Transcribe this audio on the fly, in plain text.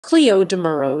Cléo de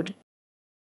Mérode.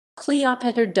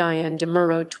 Cléopâtre-Diane de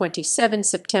Mérode, 27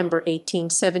 September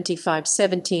 1875 –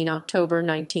 17 October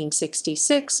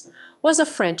 1966, was a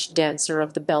French dancer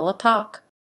of the Belle Époque.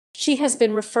 She has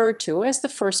been referred to as the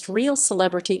first real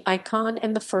celebrity icon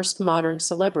and the first modern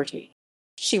celebrity.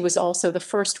 She was also the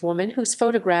first woman whose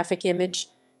photographic image,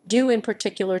 due in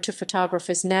particular to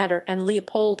photographers Nadar and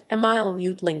Léopold-Émile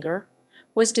Reutlinger,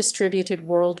 was distributed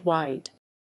worldwide.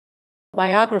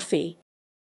 Biography.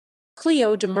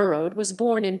 Cléo de Mérode was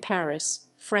born in Paris,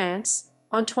 France,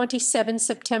 on 27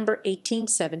 September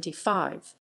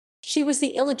 1875. She was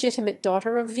the illegitimate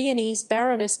daughter of Viennese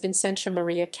Baroness Vincentia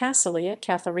Maria Cassilia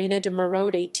Katharina de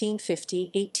Mérode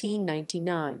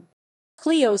 (1850–1899).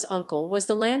 Cléo's uncle was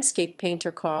the landscape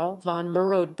painter Karl von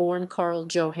Mérode, born Karl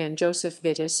Johann Joseph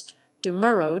Vitus de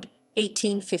Mérode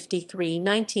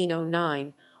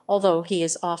 (1853–1909), although he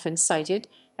is often cited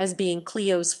as being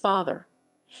Cléo's father.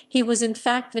 He was in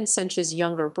fact Vincentia's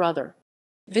younger brother.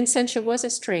 Vincentia was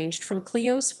estranged from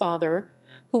Cléo's father,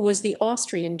 who was the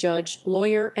Austrian judge,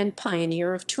 lawyer, and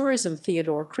pioneer of tourism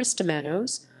Theodore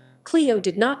Christomanos. Cléo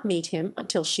did not meet him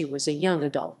until she was a young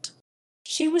adult.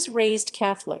 She was raised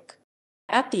Catholic.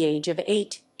 At the age of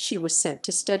 8, she was sent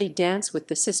to study dance with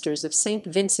the Sisters of St.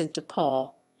 Vincent de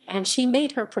Paul, and she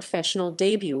made her professional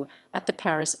debut at the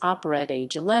Paris Opera at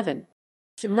age 11.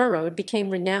 De Mérode became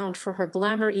renowned for her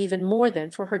glamour even more than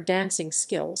for her dancing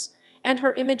skills, and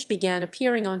her image began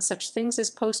appearing on such things as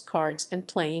postcards and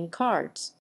playing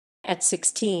cards. At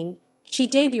 16, she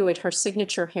debuted her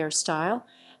signature hairstyle,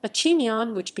 a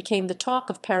chignon, which became the talk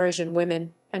of Parisian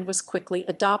women and was quickly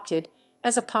adopted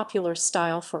as a popular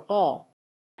style for all.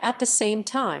 At the same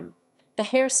time, the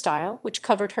hairstyle, which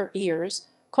covered her ears,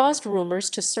 caused rumors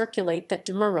to circulate that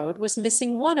de Mérode was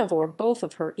missing one of or both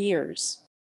of her ears.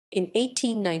 In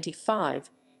 1895,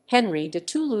 Henri de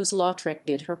Toulouse-Lautrec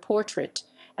did her portrait,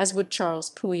 as would Charles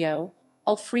Puyot,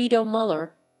 Alfredo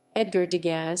Muller, Edgar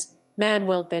Degas,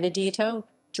 Manuel Benedito,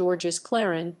 Georges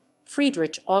Clairon,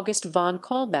 Friedrich August von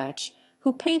Kaulbach,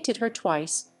 who painted her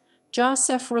twice,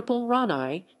 Joseph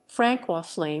Rippel-Ronay, Francois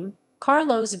Flame,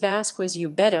 Carlos Vasquez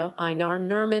Ubeda, Einar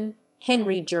Nerman,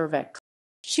 Henry Gervais.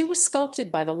 She was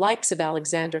sculpted by the likes of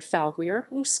Alexander Falguier,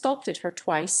 who sculpted her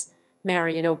twice,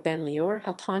 Marion Benliur,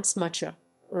 Alphonse Mucha,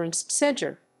 Ernst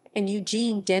Seger, and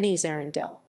Eugene Denis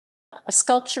Arundel. A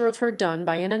sculpture of her done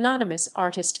by an anonymous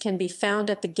artist can be found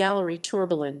at the Galerie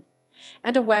Tourbillon,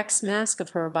 and a wax mask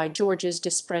of her by Georges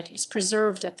Despret is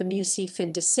preserved at the Musée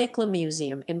Fin de Siècle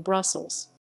Museum in Brussels.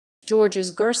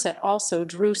 Georges Gurset also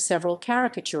drew several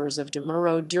caricatures of de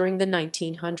Mérode during the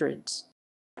 1900s.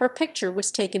 Her picture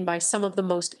was taken by some of the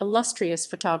most illustrious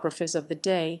photographers of the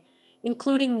day,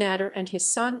 including Nadar and his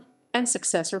son and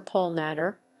successor Paul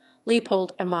Nadar,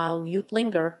 Léopold-Émile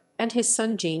Reutlinger and his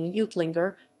son Jean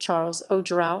Reutlinger, Charles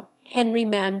Augereau, Henry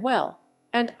Manuel,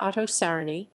 and Otto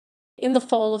Sarany. In the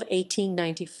fall of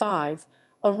 1895,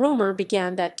 a rumor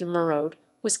began that de Mérode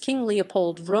was King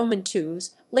Leopold Roman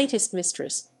II's latest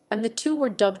mistress, and the two were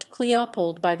dubbed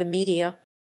Cleopold by the media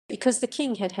because the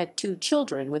king had had 2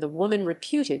 children with a woman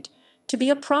reputed to be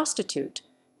a prostitute.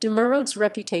 De Mérode's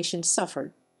reputation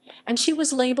suffered, and she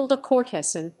was labeled a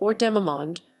courtesan or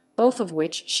demi-monde, both of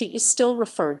which she is still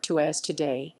referred to as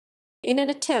today. In an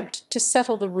attempt to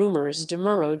settle the rumors, de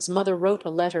Mérode's mother wrote a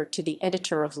letter to the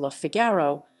editor of Le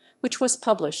Figaro, which was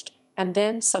published and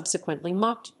then subsequently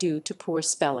mocked due to poor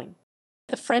spelling.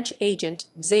 The French agent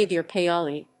Xavier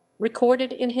Paoli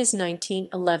recorded in his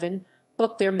 1911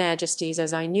 book Their Majesties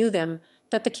as I Knew Them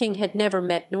that the king had never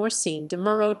met nor seen de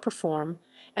Mérode perform,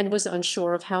 and was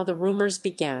unsure of how the rumors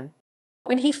began.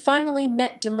 When he finally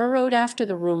met de Mérode after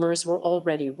the rumors were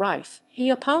already rife, he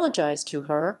apologized to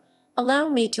her. "Allow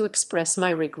me to express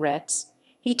my regrets,"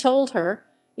 he told her.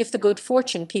 "If the good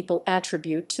fortune people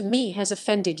attribute to me has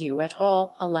offended you at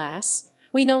all, alas,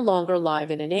 we no longer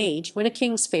live in an age when a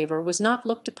king's favor was not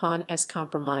looked upon as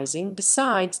compromising.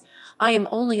 Besides, I am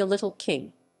only a little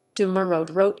king," de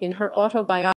Mérode wrote in her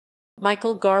autobiography.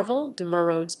 Michael Garville, de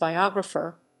Mérode's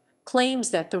biographer, claims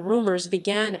that the rumors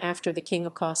began after the king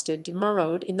accosted de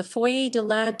Mérode in the foyer de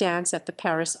la Danse at the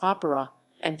Paris Opera,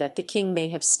 and that the king may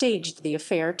have staged the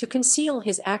affair to conceal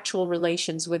his actual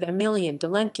relations with Emilienne de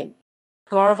Lenken.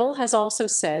 Garville has also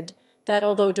said that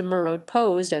although de Mérode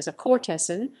posed as a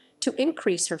courtesan to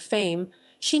increase her fame,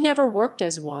 she never worked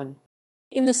as one.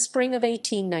 In the spring of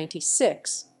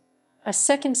 1896, a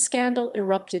second scandal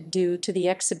erupted due to the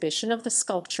exhibition of the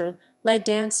sculpture Les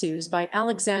Danseuses by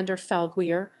Alexander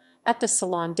Falguier at the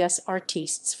Salon des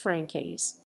Artistes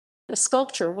Français. The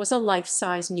sculpture was a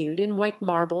life-size nude in white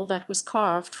marble that was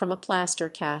carved from a plaster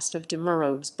cast of de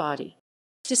Mérode's body.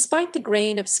 Despite the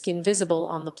grain of skin visible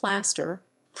on the plaster,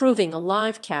 Proving a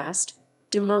live cast,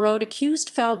 de Mérode accused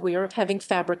Falguier of having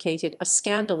fabricated a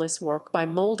scandalous work by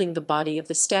molding the body of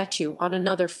the statue on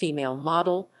another female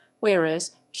model,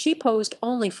 whereas she posed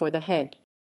only for the head.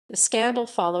 The scandal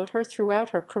followed her throughout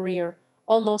her career.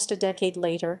 Almost a decade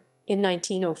later, in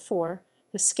 1904,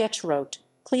 the sketch wrote,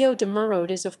 "Cléo de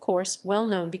Mérode is of course well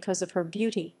known because of her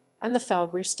beauty and the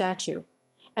Falguier statue,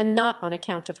 and not on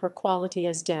account of her quality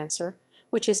as dancer,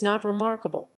 which is not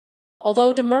remarkable."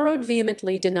 Although de Mérode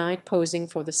vehemently denied posing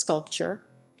for the sculpture,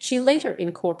 she later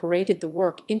incorporated the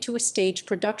work into a stage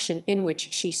production in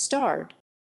which she starred.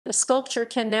 The sculpture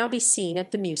can now be seen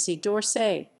at the Musée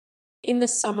d'Orsay. In the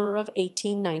summer of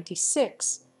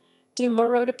 1896, de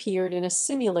Mérode appeared in a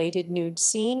simulated nude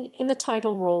scene in the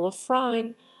title role of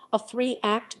Phryne, a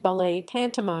three-act ballet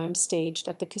pantomime staged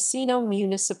at the Casino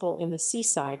Municipal in the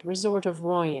seaside resort of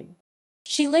Royan.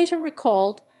 She later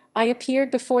recalled, "I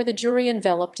appeared before the jury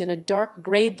enveloped in a dark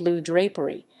grey-blue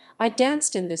drapery. I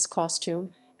danced in this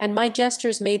costume, and my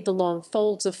gestures made the long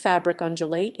folds of fabric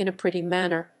undulate in a pretty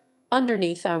manner.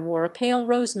 Underneath I wore a pale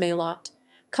rose malotte,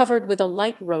 covered with a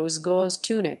light rose gauze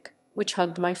tunic, which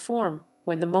hugged my form.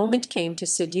 When the moment came to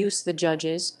seduce the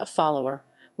judges, a follower,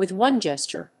 with one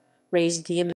gesture, raised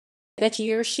the image." That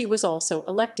year she was also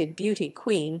elected Beauty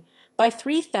Queen by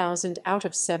 3,000 out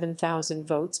of 7,000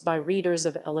 votes by readers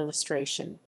of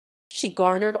Illustration. She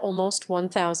garnered almost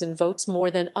 1,000 votes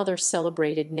more than other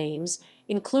celebrated names,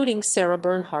 including Sarah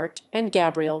Bernhardt and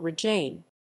Gabrielle Regine.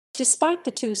 Despite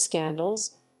the two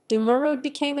scandals, de Mérode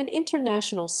became an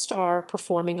international star,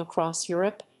 performing across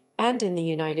Europe and in the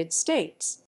United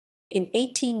States. In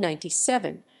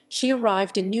 1897, she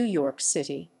arrived in New York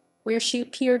City, where she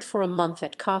appeared for a month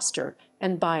at Coster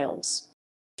and Biles.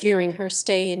 During her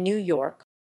stay in New York,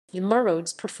 de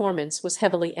Mérode's performance was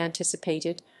heavily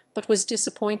anticipated, but was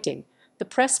disappointing, the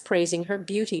press praising her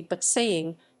beauty but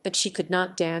saying that she could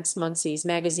not dance. Munsey's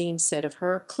magazine said of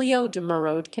her, "Cléo de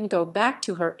Mérode can go back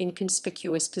to her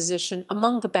inconspicuous position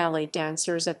among the ballet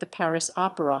dancers at the Paris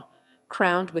Opera,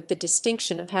 crowned with the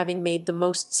distinction of having made the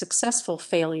most successful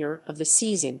failure of the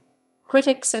season."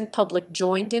 Critics and public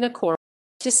joined in a chorus.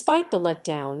 Despite the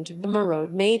letdown, de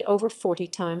Mérode made over 40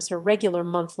 times her regular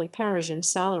monthly Parisian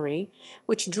salary,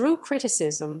 which drew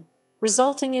criticism,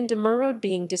 resulting in de Mérode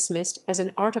being dismissed as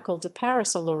an article de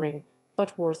Paris alluring,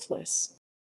 but worthless.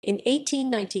 In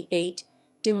 1898,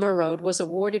 de Mérode was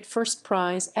awarded first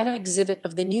prize at an exhibit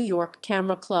of the New York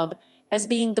Camera Club as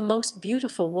being the most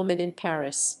beautiful woman in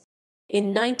Paris.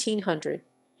 In 1900,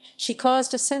 she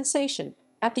caused a sensation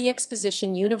at the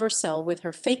Exposition Universelle with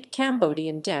her fake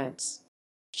Cambodian dance.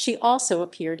 She also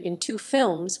appeared in 2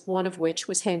 films, one of which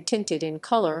was hand-tinted in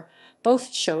color.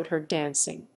 Both showed her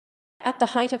dancing. At the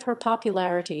height of her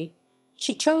popularity,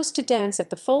 she chose to dance at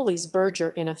the Foley's Berger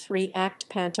in a 3-act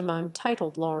pantomime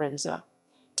titled Lorenza,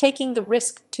 taking the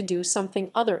risk to do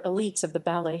something other elites of the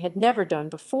ballet had never done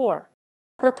before.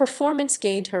 Her performance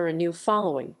gained her a new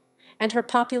following, and her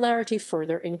popularity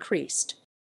further increased.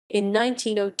 In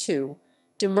 1902,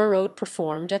 de Mérode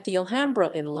performed at the Alhambra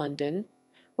in London,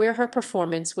 where her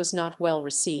performance was not well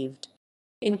received.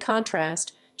 In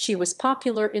contrast, she was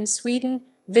popular in Sweden,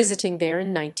 visiting there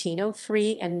in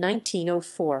 1903 and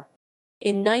 1904.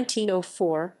 In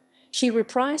 1904, she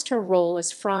reprised her role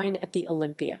as Phryne at the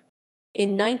Olympia.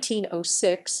 In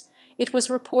 1906, it was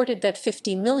reported that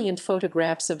 50 million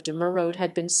photographs of de Mérode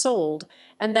had been sold,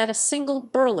 and that a single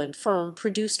Berlin firm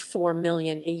produced 4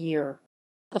 million a year.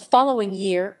 The following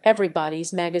year,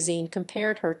 Everybody's magazine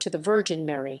compared her to the Virgin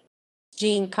Mary.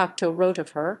 Jean Cocteau wrote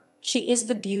of her, "She is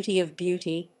the beauty of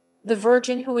beauty, the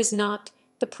virgin who is not,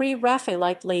 the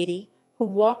pre-Raphaelite lady who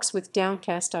walks with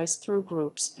downcast eyes through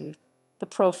groups. The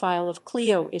profile of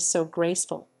Cléo is so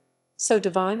graceful, so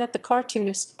divine that the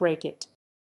cartoonists break it."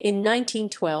 In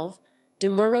 1912, de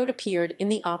Mérode appeared in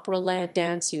the opera La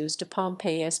Danseuse de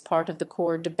Pompée as part of the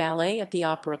corps de ballet at the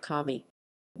Opera Comique.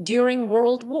 During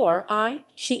World War I,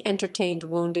 she entertained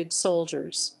wounded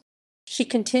soldiers. She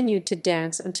continued to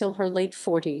dance until her late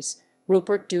 40s.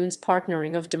 Rupert Dune's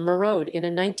partnering of de Mérode in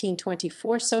a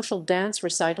 1924 social dance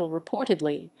recital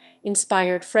reportedly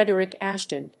inspired Frederick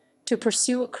Ashton to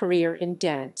pursue a career in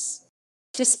dance.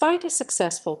 Despite a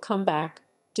successful comeback,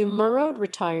 de Mérode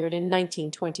retired in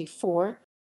 1924.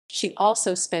 She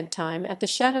also spent time at the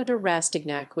Château de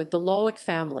Rastignac with the Loic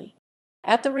family.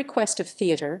 At the request of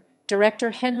theatre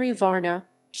director Henry Varna,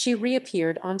 she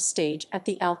reappeared on stage at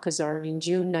the Alcazar in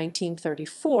June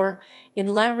 1934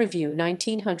 in La Revue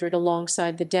 1900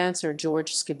 alongside the dancer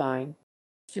George Skibine.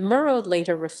 De Mérode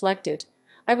later reflected,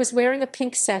 "I was wearing a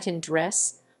pink satin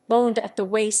dress, boned at the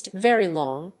waist, very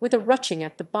long, with a ruching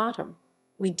at the bottom.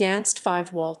 We danced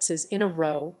 5 waltzes in a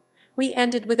row. We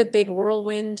ended with a big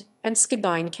whirlwind, and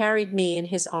Skibine carried me in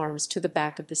his arms to the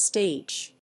back of the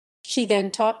stage. She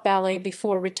then taught ballet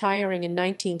before retiring in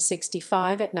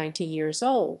 1965 at 90 years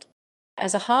old.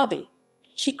 As a hobby,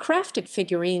 she crafted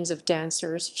figurines of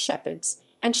dancers, shepherds,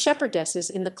 and shepherdesses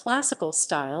in the classical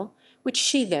style, which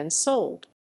she then sold.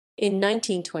 In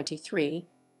 1923,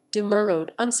 de Mérode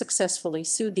unsuccessfully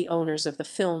sued the owners of the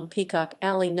film Peacock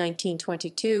Alley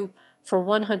 1922 for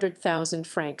 100,000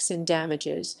 francs in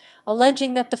damages,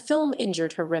 alleging that the film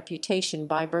injured her reputation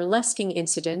by burlesquing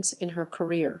incidents in her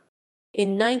career. In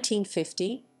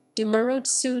 1950, de Mérode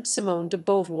sued Simone de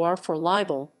Beauvoir for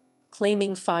libel,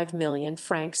 claiming 5 million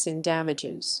francs in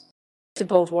damages. De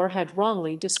Beauvoir had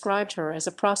wrongly described her as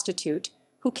a prostitute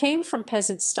who came from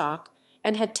peasant stock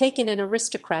and had taken an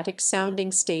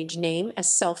aristocratic-sounding stage name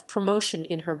as self-promotion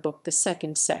in her book The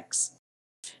Second Sex.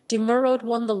 De Mérode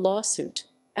won the lawsuit,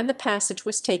 and the passage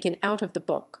was taken out of the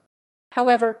book.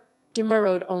 However, de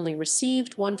Mérode only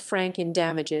received 1 franc in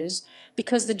damages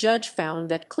because the judge found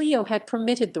that Cléo had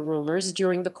permitted the rumors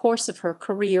during the course of her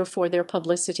career for their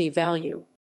publicity value.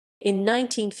 In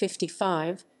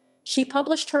 1955, she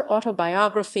published her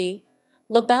autobiography,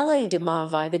 Le Ballet de ma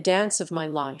vie, The Dance of My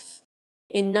Life.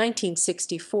 In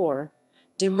 1964,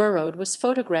 de Mérode was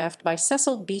photographed by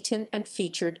Cecil Beaton and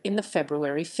featured in the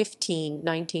February 15,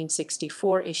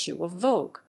 1964 issue of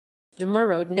Vogue. De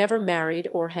Mérode never married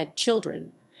or had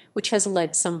children, which has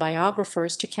led some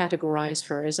biographers to categorize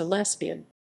her as a lesbian.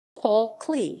 Paul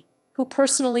Klee, who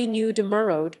personally knew de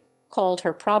Mérode, called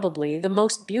her probably the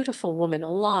most beautiful woman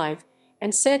alive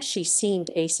and said she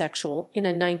seemed asexual in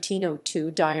a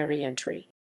 1902 diary entry.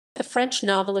 The French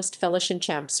novelist Félicien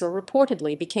Champsaur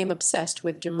reportedly became obsessed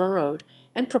with de Mérode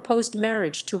and proposed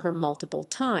marriage to her multiple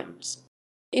times.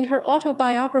 In her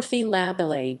autobiography La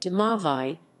Ballet de ma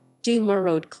vie, de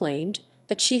Mérode claimed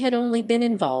that she had only been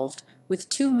involved with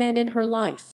 2 men in her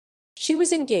life. She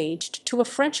was engaged to a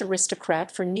French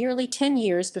aristocrat for nearly 10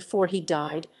 years before he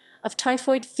died of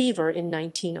typhoid fever in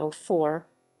 1904,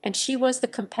 and she was the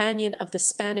companion of the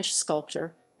Spanish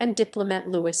sculptor and diplomat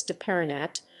Louis de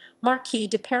Perronat, Marquis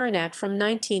de Perronat from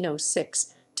 1906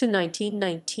 to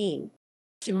 1919.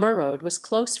 De Mérode was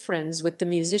close friends with the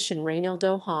musician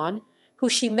Reynaldo Hahn, who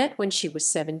she met when she was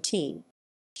 17.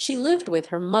 She lived with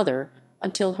her mother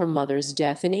until her mother's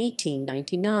death in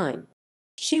 1899.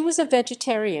 She was a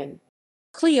vegetarian.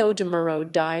 Cléo de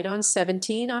Mérode died on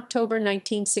 17 October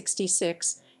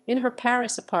 1966 in her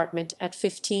Paris apartment at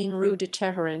 15 Rue de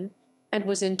Téhéran and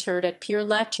was interred at Père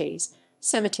Lachaise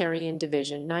Cemetery in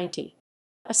Division 90.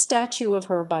 A statue of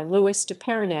her by Louis de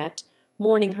Perronat,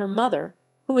 mourning her mother,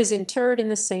 who is interred in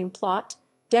the same plot,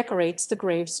 decorates the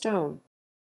gravestone.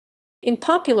 In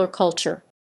popular culture,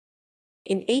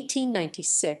 in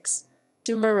 1896,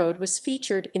 de Mérode was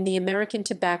featured in the American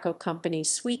Tobacco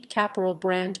Company's Sweet Caporal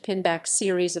brand pinback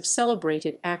series of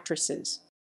celebrated actresses.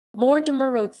 More de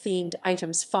Mérode-themed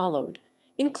items followed,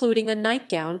 including a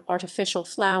nightgown, artificial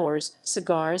flowers,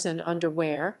 cigars, and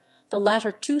underwear, the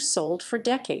latter 2 sold for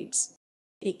decades.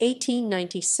 The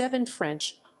 1897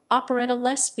 French operetta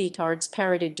Les Fêtards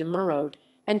parodied de Mérode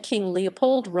and King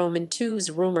Leopold Roman II's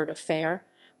rumored affair,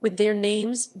 with their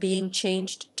names being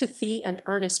changed to The and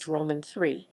Ernest Roman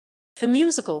III. The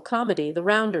musical comedy The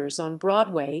Rounders on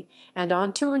Broadway and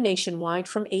on tour nationwide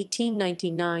from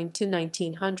 1899 to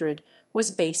 1900 was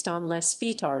based on Les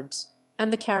Fêtards,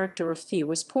 and the character of Fee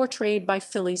was portrayed by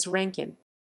Phyllis Rankin.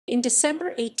 In December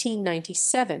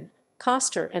 1897,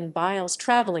 Coster and Biles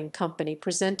Traveling Company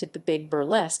presented the big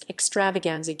burlesque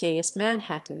extravaganza Gayest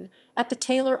Manhattan at the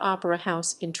Taylor Opera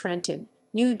House in Trenton,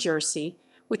 New Jersey,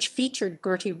 which featured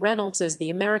Gertie Reynolds as the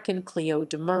American Cléo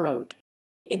de Mérode.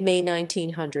 In May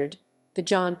 1900, the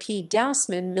John P.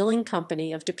 Dousman Milling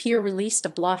Company of De Pere released a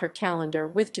blotter calendar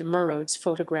with de Mérode's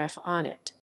photograph on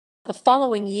it. The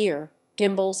following year,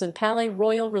 Gimbels and Palais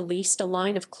Royal released a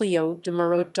line of Cléo de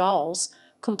Mérode dolls,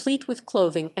 complete with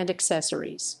clothing and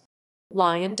accessories.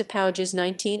 Lion de Pouge's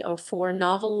 1904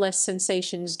 novel Les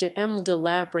Sensations de M. de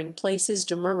Labring places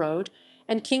de Mérode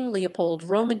and King Leopold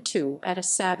Roman II at a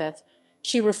Sabbath.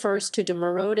 She refers to de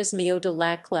Mérode as Mio de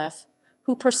la Clef,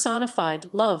 who personified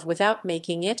love without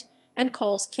making it, and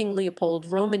calls King Leopold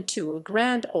Roman II a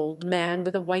grand old man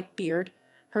with a white beard,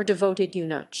 her devoted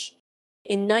eunuch.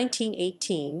 In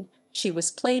 1918, she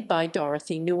was played by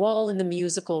Dorothy Newall in the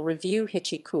musical revue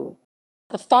Hitchikoo.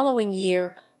 The following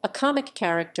year, a comic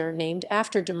character named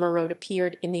after de Mérode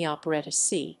appeared in the operetta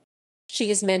C. She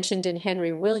is mentioned in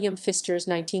Henry William Pfister's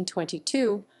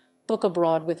 1922 book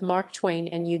Abroad with Mark Twain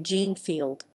and Eugene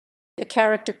Field. The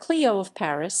character Cleo of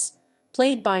Paris,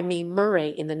 played by Mae Murray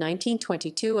in the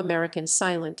 1922 American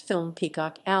silent film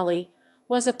Peacock Alley,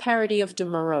 was a parody of de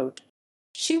Mérode.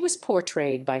 She was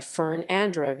portrayed by Fern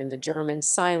Andrew in the German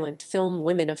silent film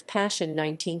Women of Passion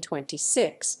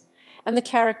 1926, and the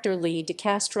character Lee de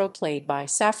Castro played by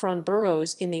Saffron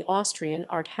Burrows in the Austrian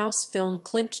art house film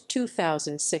Klimt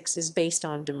 2006 is based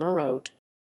on de Mérode.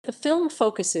 The film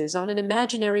focuses on an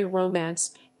imaginary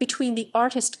romance between the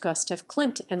artist Gustav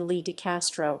Klimt and Lee de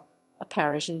Castro, a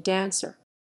Parisian dancer.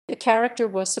 The character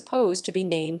was supposed to be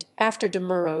named after de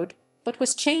Mérode, but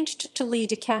was changed to Lee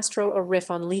de Castro, a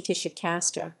riff on Letitia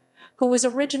Casta, who was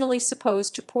originally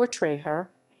supposed to portray her,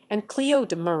 and Cléo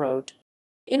de Mérode.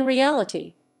 In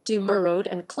reality, de Mérode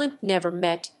and Klimt never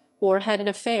met or had an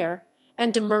affair,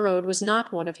 and de Mérode was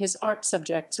not one of his art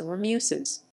subjects or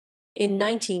muses. In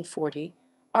 1940,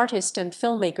 artist and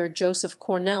filmmaker Joseph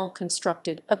Cornell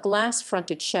constructed a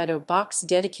glass-fronted shadow box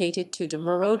dedicated to de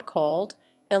Mérode called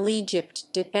L'Égypte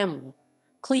de M.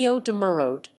 Cléo de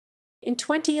Mérode. In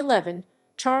 2011,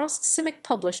 Charles Simic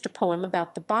published a poem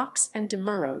about the box and de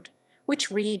Mérode, which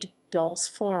read doll's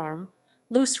forearm,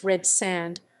 loose red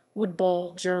sand, wood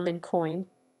ball German coin,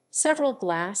 several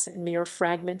glass and mirror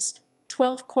fragments,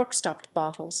 12 cork-stopped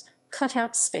bottles,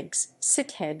 cut-out sphinx,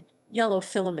 sick head, yellow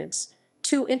filaments,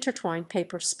 2 intertwined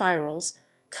paper spirals,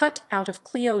 cut out of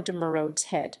Cléo de Mérode's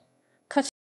head.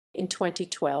 In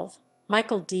 2012,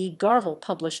 Michael D. Garvell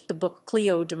published the book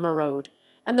Cléo de Mérode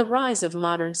and the Rise of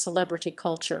Modern Celebrity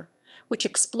Culture, which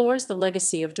explores the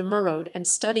legacy of de Mérode and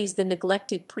studies the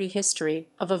neglected prehistory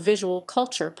of a visual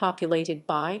culture populated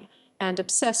by and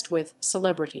obsessed with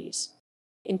celebrities.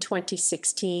 In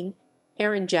 2016,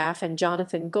 Aaron Jaffe and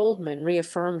Jonathan Goldman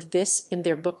reaffirmed this in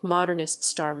their book Modernist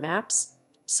Star Maps: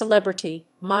 Celebrity,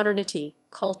 Modernity,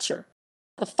 Culture.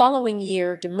 The following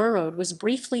year, de Mérode was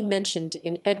briefly mentioned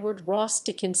in Edward Ross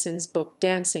Dickinson's book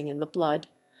Dancing in the Blood,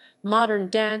 Modern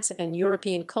Dance and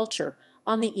European Culture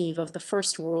on the Eve of the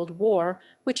First World War,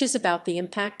 which is about the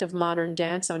impact of modern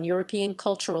dance on European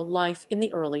cultural life in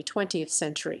the early 20th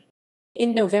century.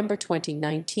 In November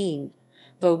 2019,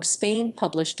 Vogue Spain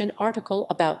published an article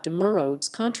about de Mérode's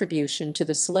contribution to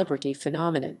the celebrity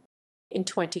phenomenon. In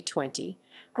 2020,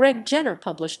 Greg Jenner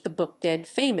published the book Dead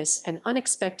Famous: An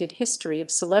Unexpected History of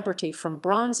Celebrity from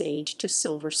Bronze Age to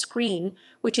Silver Screen,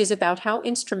 which is about how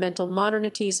instrumental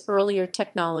modernity's earlier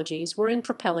technologies were in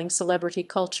propelling celebrity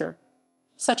culture,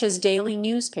 such as daily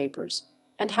newspapers,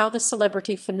 and how the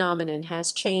celebrity phenomenon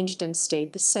has changed and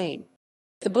stayed the same.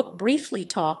 The book briefly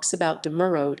talks about de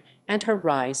Mérode and her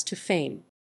rise to fame.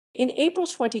 In April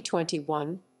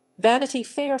 2021, Vanity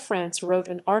Fair France wrote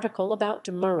an article about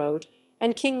de Mérode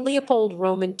and King Leopold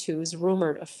II's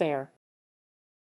rumored affair.